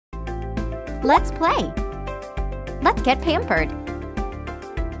Let's play. Let's get pampered.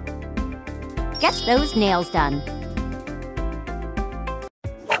 Get those nails done.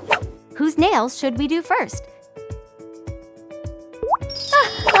 Whose nails should we do first?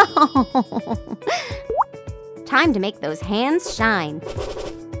 Time to make those hands shine.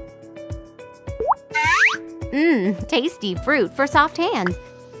 Tasty fruit for soft hands.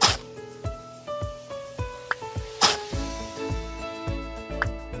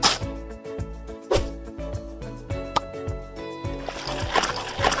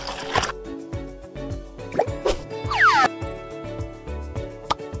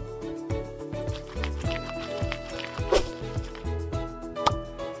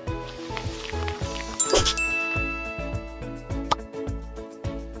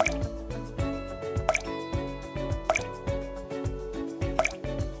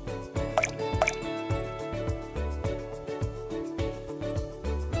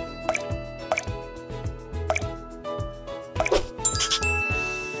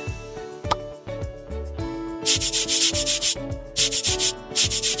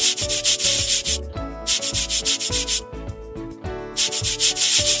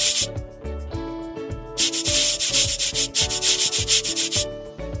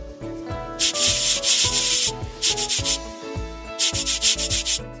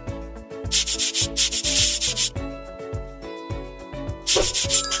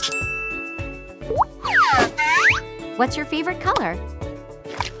 What's your favorite color?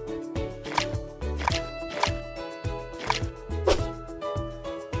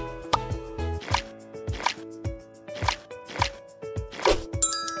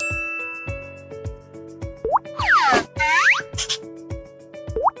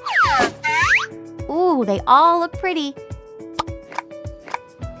 Ooh, they all look pretty.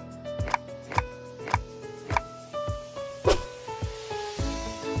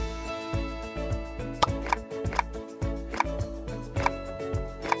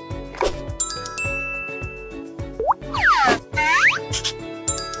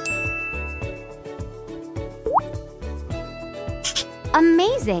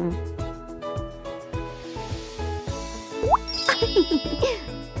 Amazing!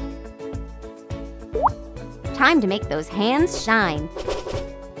 Time to make those hands shine.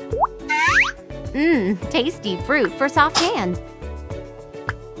 Tasty fruit for soft hands.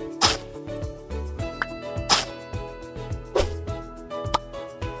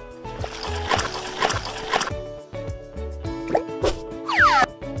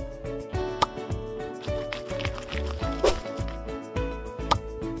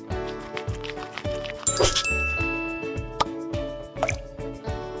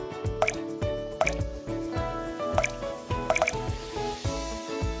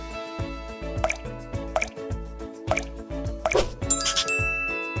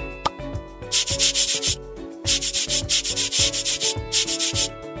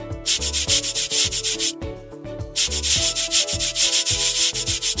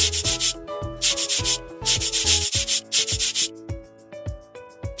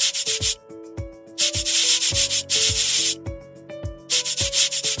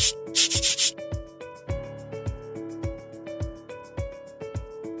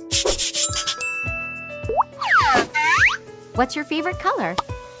 What's your favorite color?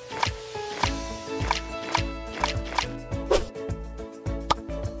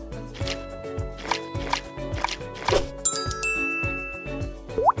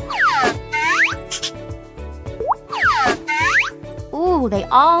 Ooh, they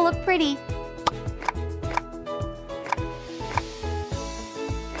all look pretty.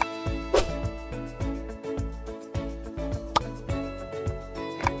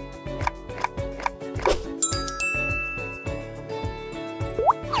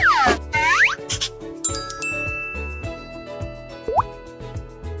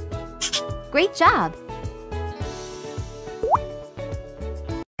 Great job!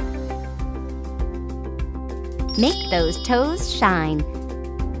 Make those toes shine.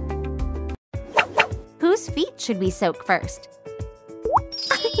 Whose feet should we soak first?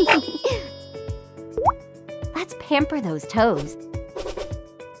 Let's pamper those toes.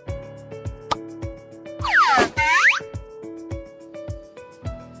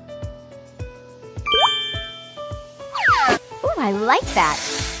 Ooh, I like that!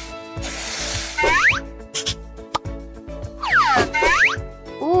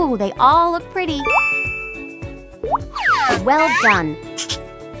 Ooh, they all look pretty. Well done.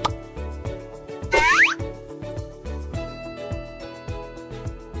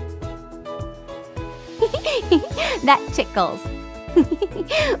 That tickles.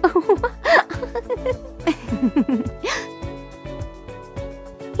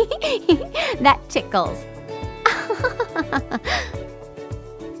 That tickles.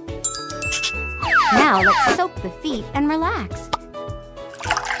 Now let's soak the feet and relax.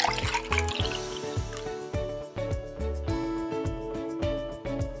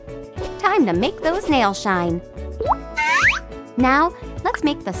 Time to make those nails shine. Now let's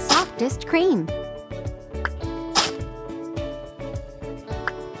make the softest cream.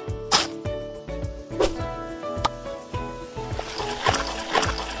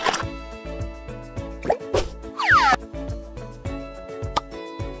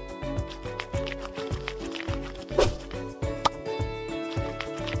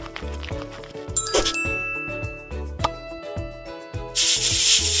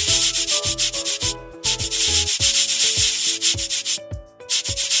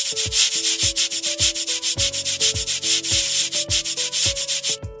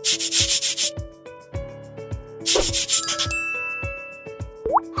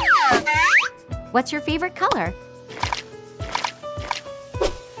 What's your favorite color?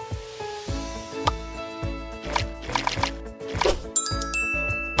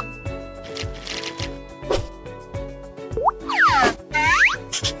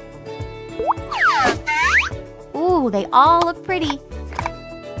 Ooh, they all look pretty.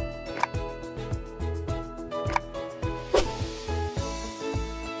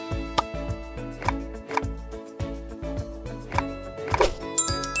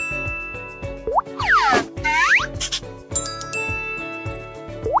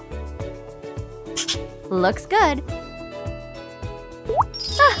 Looks good.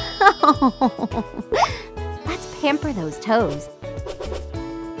 Let's pamper those toes.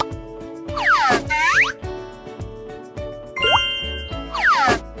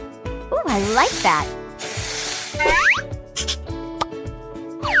 Ooh, I like that.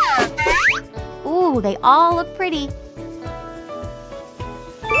 Ooh, they all look pretty.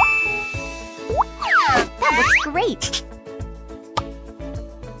 That looks great.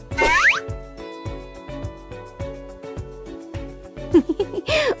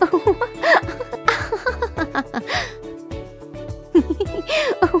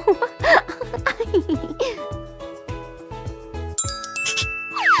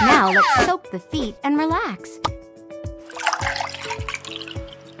 Now let's soak the feet and relax.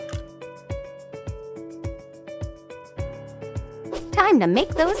 Time to make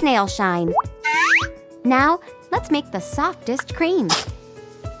those nails shine. Now let's make the softest cream.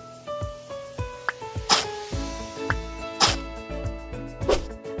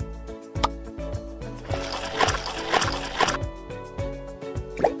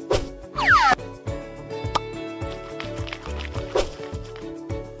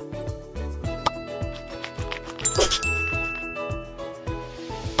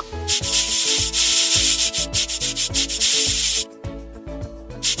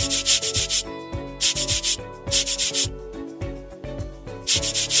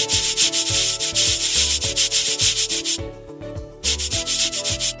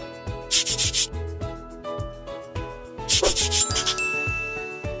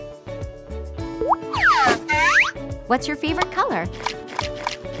 What's your favorite color?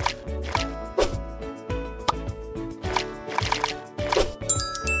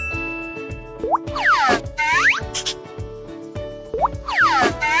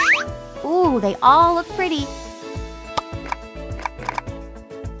 Ooh, they all look pretty.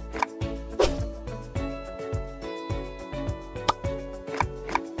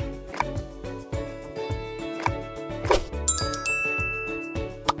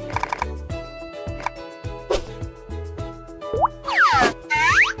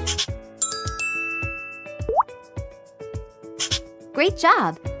 Great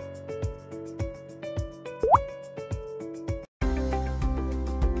job!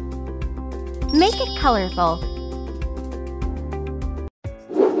 Make it colorful.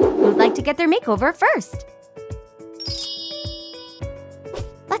 Who'd like to get their makeover first?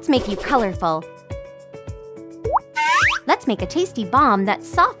 Let's make you colorful. Let's make a tasty balm that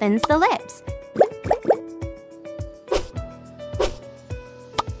softens the lips.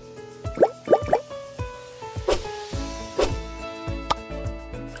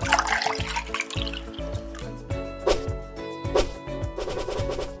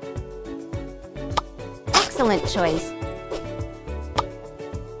 Excellent choice.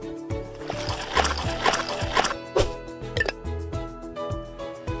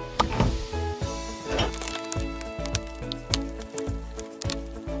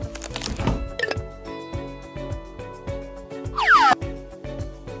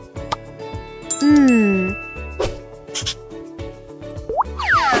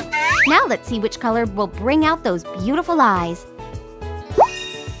 Now let's see which color will bring out those beautiful eyes.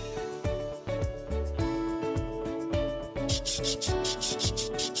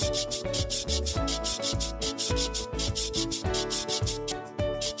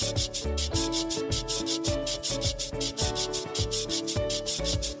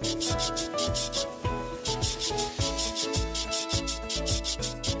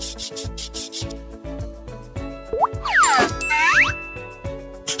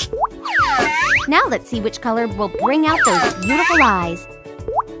 Now let's see which color will bring out those beautiful eyes.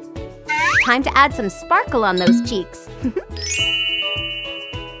 Time to add some sparkle on those cheeks.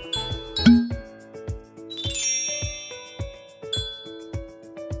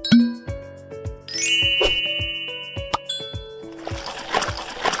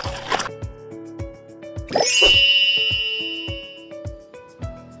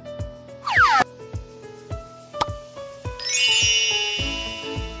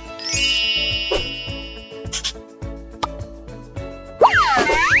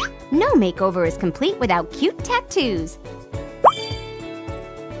 No makeover is complete without cute tattoos.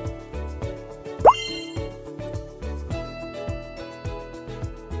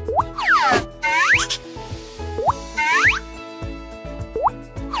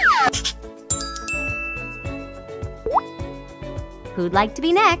 Who'd like to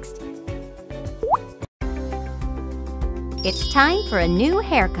be next? It's time for a new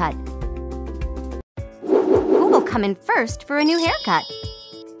haircut. Who will come in first for a new haircut?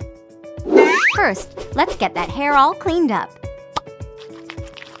 First, let's get that hair all cleaned up.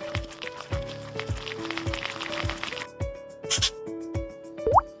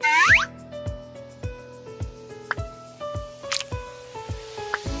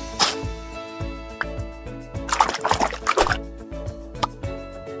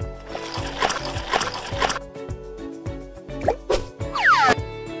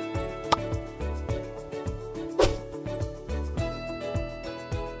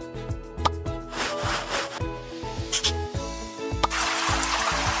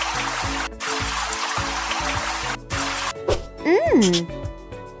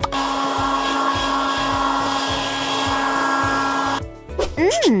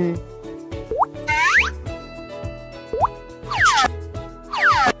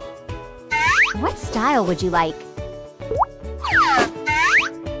 What style would you like?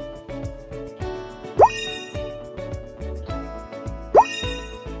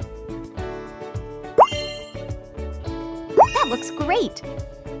 That looks great!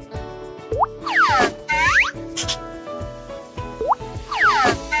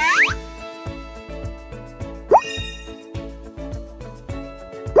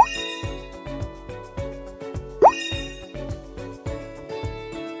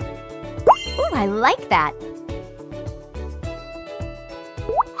 Ooh, I like that!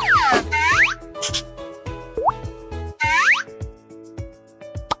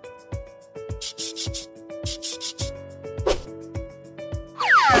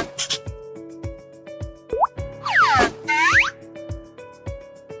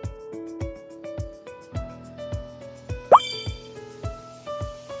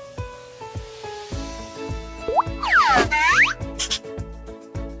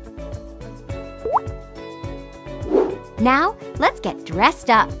 Now, let's get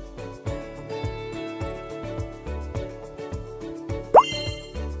dressed up.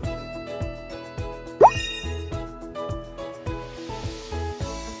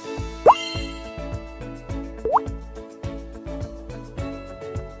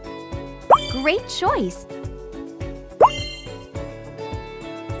 Great choice!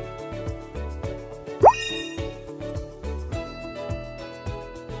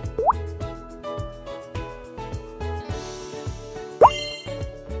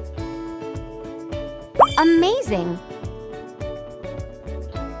 Amazing!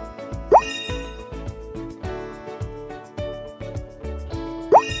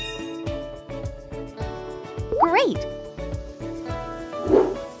 Great!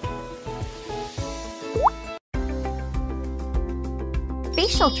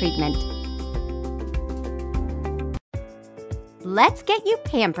 Facial treatment. Let's get you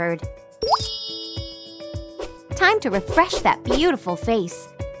pampered. Time to refresh that beautiful face.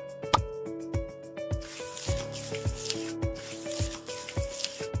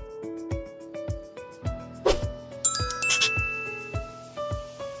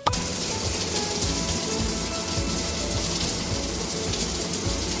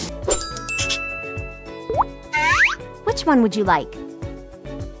 Which one would you like?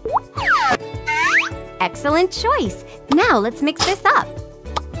 Excellent choice! Now let's mix this up.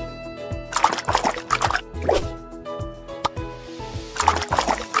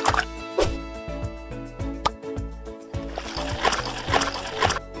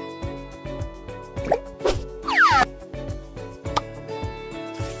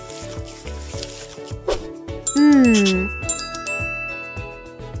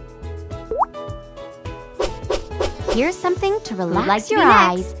 Here's something to relax like to your be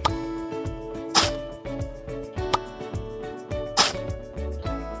eyes.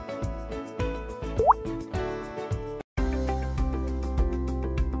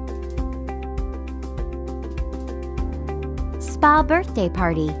 Spa birthday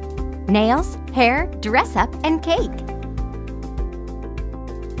party. Nails, hair, dress up, and cake.